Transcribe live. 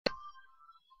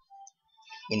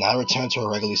We now return to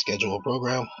our regularly scheduled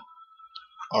program,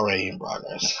 already in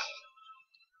progress.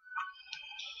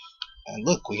 And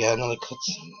look, we got another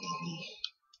cutscene.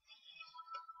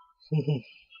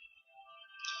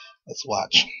 Let's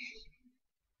watch.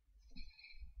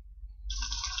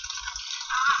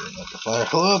 Let the fire.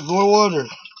 Hold up, more water.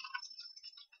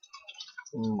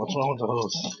 What's wrong with the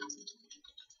hose?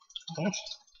 Huh?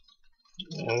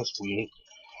 Yeah, that's weird.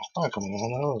 Why coming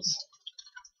on the hose?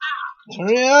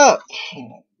 Hurry up!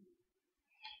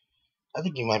 I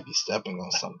think you might be stepping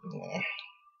on something there.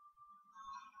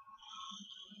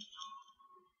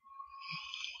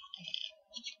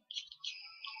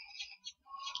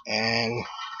 And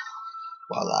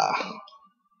voila.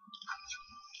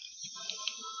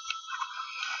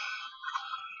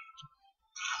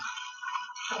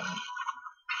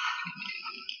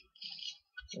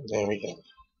 There we go.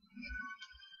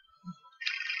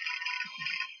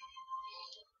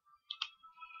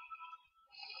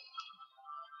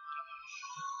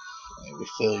 And we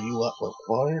fill you up with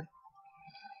water.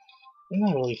 You're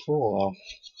not really full though.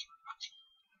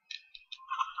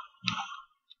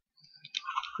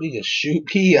 We just shoot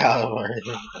pee out of her.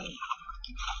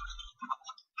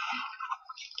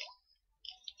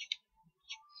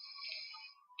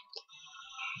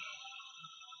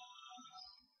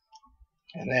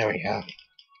 And there we go.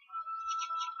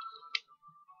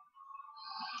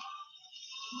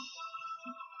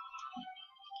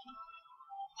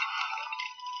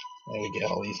 There we get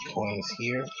all these coins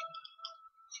here.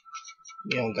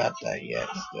 We don't got that yet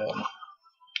still.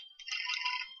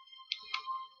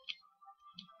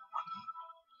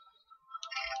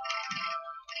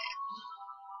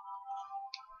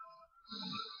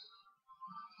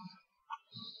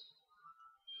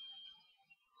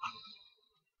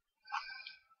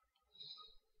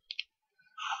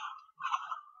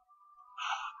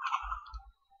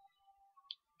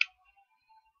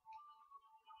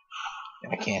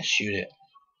 I can't shoot it.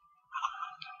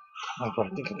 I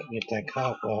think I can get that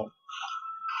cop, but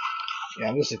yeah,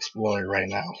 I'm just exploring right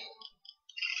now.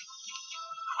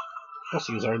 Let's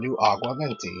use our new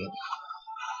Augmenti.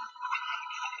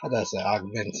 I thought I said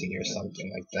Augmenti or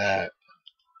something like that.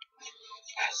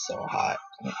 That's so hot.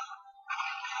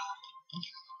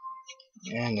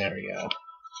 And there we go.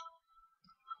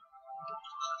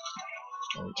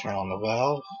 And we turn on the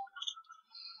valve.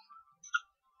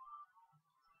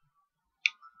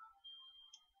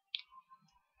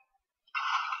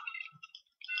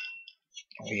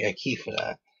 We got a key for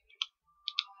that.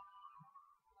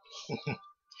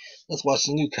 Let's watch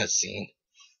the new cutscene.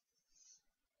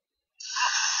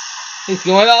 It's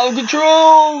going out of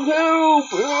control! Help!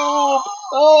 Help!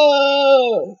 Ah!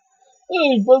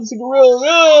 Hey, busting around!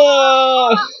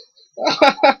 Ah!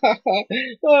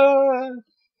 Ah!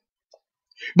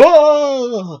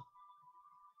 Bah!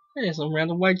 Hey, some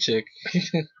random white chick.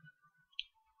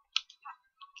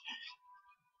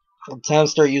 Well, time to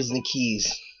start using the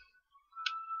keys.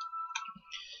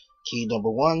 Key number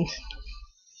 1.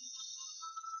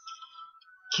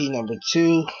 Key number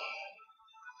 2.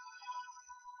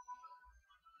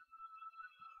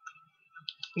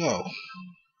 No.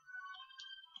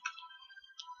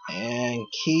 And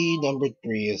key number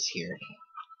 3 is here.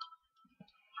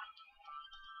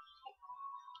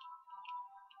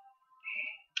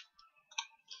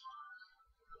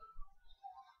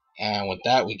 And with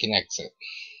that, we can exit.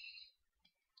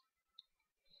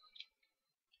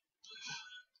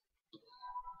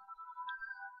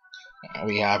 And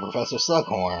we have Professor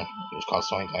Slughorn, which costs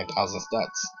 25,000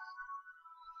 stats.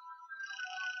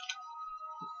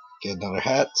 Get another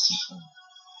hat.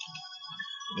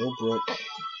 Notebook.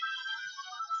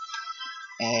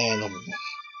 And 1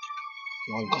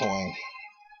 coin.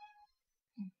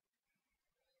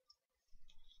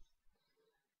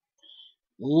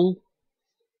 Ooh.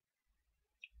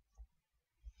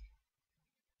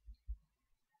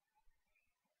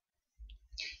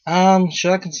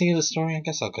 Should I continue the story? I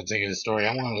guess I'll continue the story.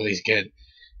 I want to at least get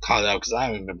caught up because I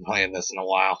haven't been playing this in a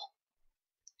while.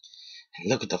 And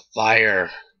look at the fire.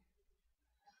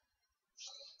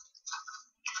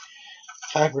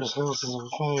 5% houses on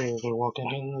fire. They're walking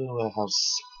into the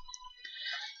house.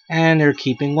 And they're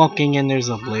keeping walking, and there's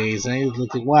a blaze. And it's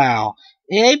looking, wow.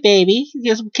 Hey, baby,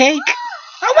 get some cake.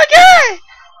 Oh my god!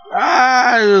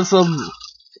 Ah, there's some.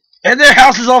 And their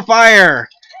house is on fire.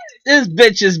 This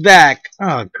bitch is back.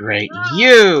 Oh, great.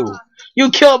 You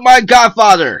killed my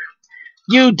godfather.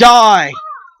 You die.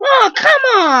 Oh,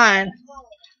 come on.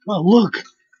 Oh, look.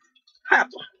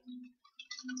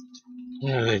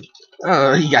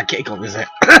 Oh, he got cake on his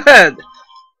head.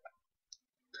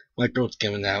 My throat's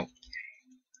coming out.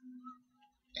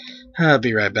 I'll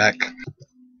be right back.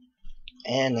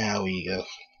 And now we go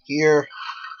here,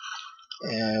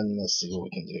 and let's see what we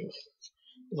can do.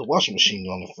 There's a washing machine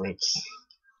on the fritz.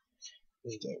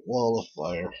 There's that wall of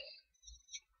fire.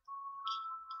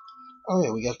 Oh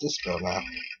yeah, we got this spell now.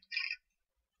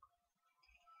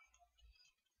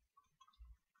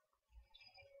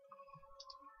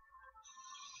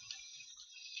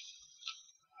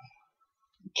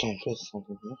 Can't put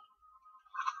something here.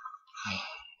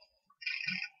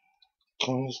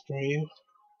 Can I destroy you?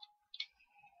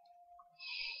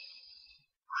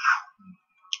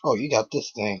 Oh, you got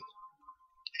this thing.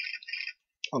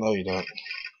 Oh no, you don't.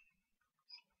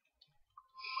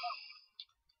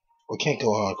 We can't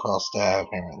go on across that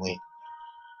apparently.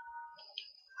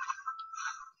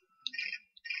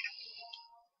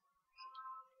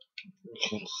 We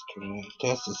can't destroy it.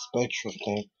 That's the spectrum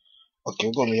thing. Okay,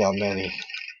 we're gonna be out many.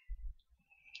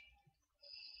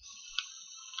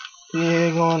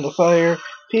 Peeing on the fire,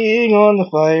 peeing on the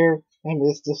fire. I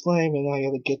missed the flame and I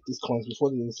gotta get these coins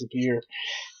before they disappear.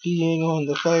 Peeing on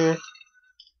the fire.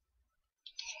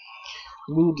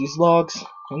 Move these logs,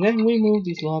 and then we move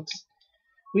these logs.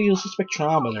 We use the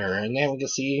spectrometer, and then we can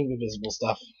see invisible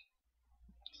stuff.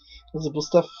 Visible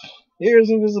stuff. Here's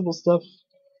invisible stuff.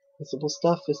 Visible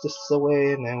stuff is this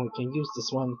away, and then we can use this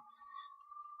one.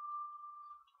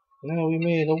 Now we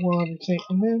made a water tank,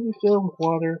 and then we fill with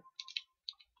water.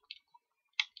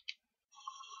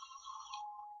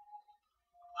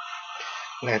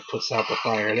 And that puts out the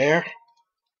fire there.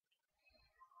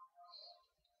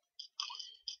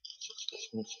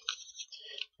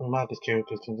 Animagus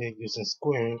characters can get used in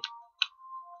square.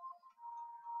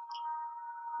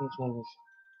 Which one is?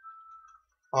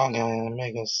 Oh, I got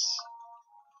animagus.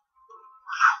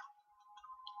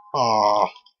 Aw,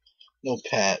 no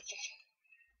pet.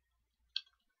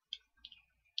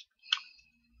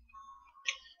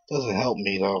 Doesn't help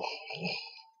me though.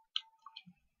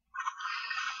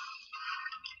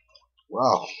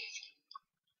 Wow.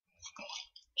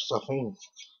 Stuffing.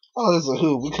 Oh, there's a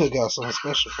hoop. We could have got something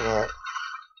special for that.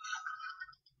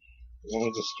 Let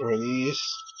me destroy these.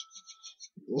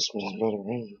 This one's better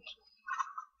range.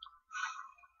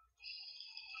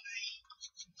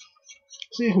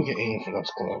 See if we can aim for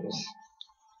those gloves.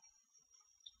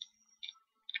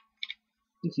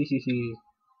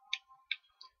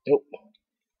 Nope.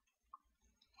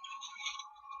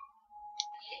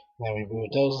 Now we move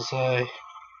those aside.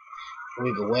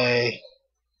 Move away.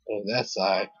 Move that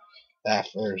side. That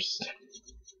first.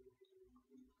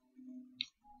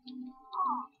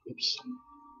 Oops.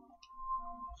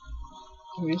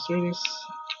 Can we destroy this?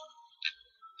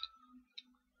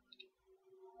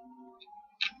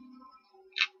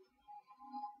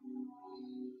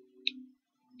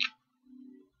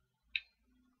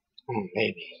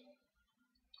 Maybe.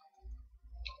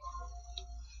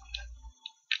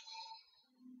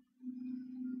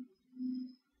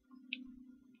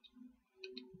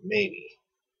 Maybe.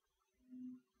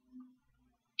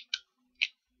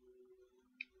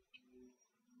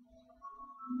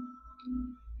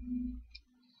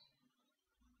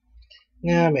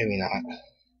 Nah, maybe not.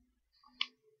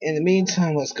 In the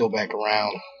meantime, let's go back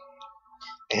around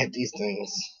and hit these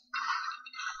things.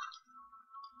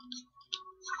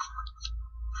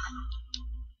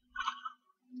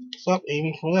 Stop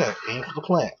aiming for that. Aim for the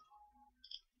plant.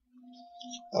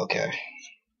 Okay.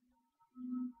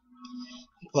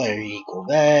 Fire equal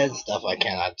that. Stuff I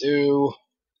cannot do.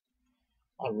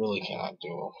 I really cannot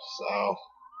do. So.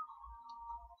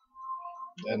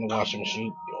 Then the washing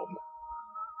machine. Yum.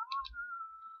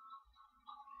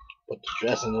 Put the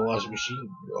dress in the washing machine.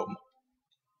 Yum.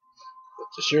 Put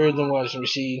the shirt in the washing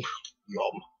machine.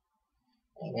 Yum.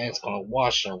 And then it's gonna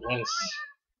wash and rinse.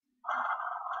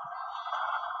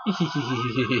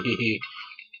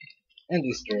 And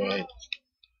destroy.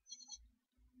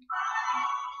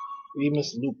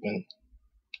 Remus Lupin.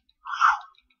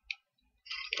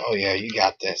 Oh yeah, you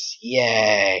got this.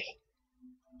 Yay!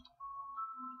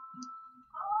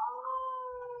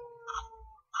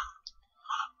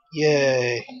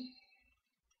 Yay!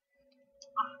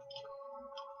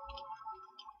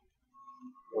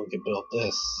 We can build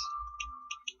this.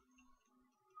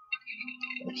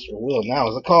 Extra wheel now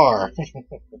is a car.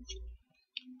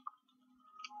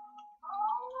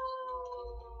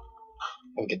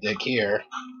 I'll get that here.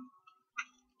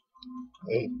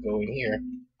 Go in here.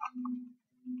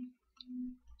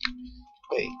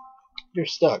 Wait, you're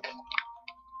stuck.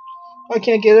 I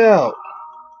can't get out.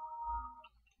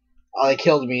 Oh, they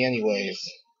killed me anyways.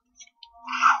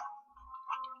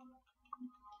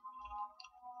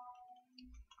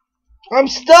 I'm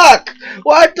stuck!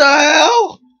 What the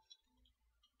hell?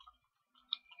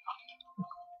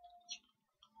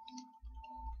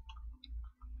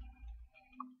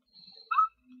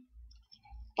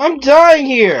 I'm dying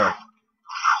here.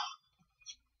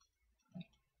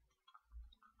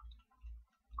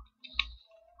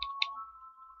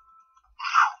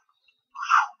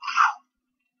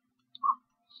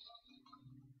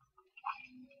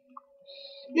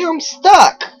 Yeah, I'm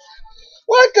stuck.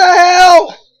 What the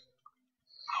hell?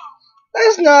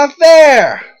 That's not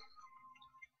fair.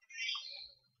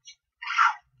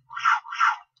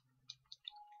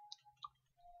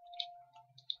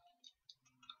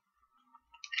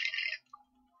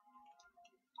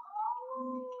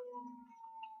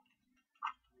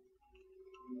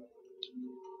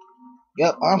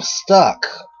 Yep, I'm stuck.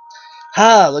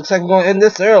 Ha, looks like I'm going to end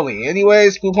this early.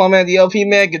 Anyways, Poopon Man, the LP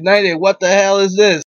Man, good night, and what the hell is this?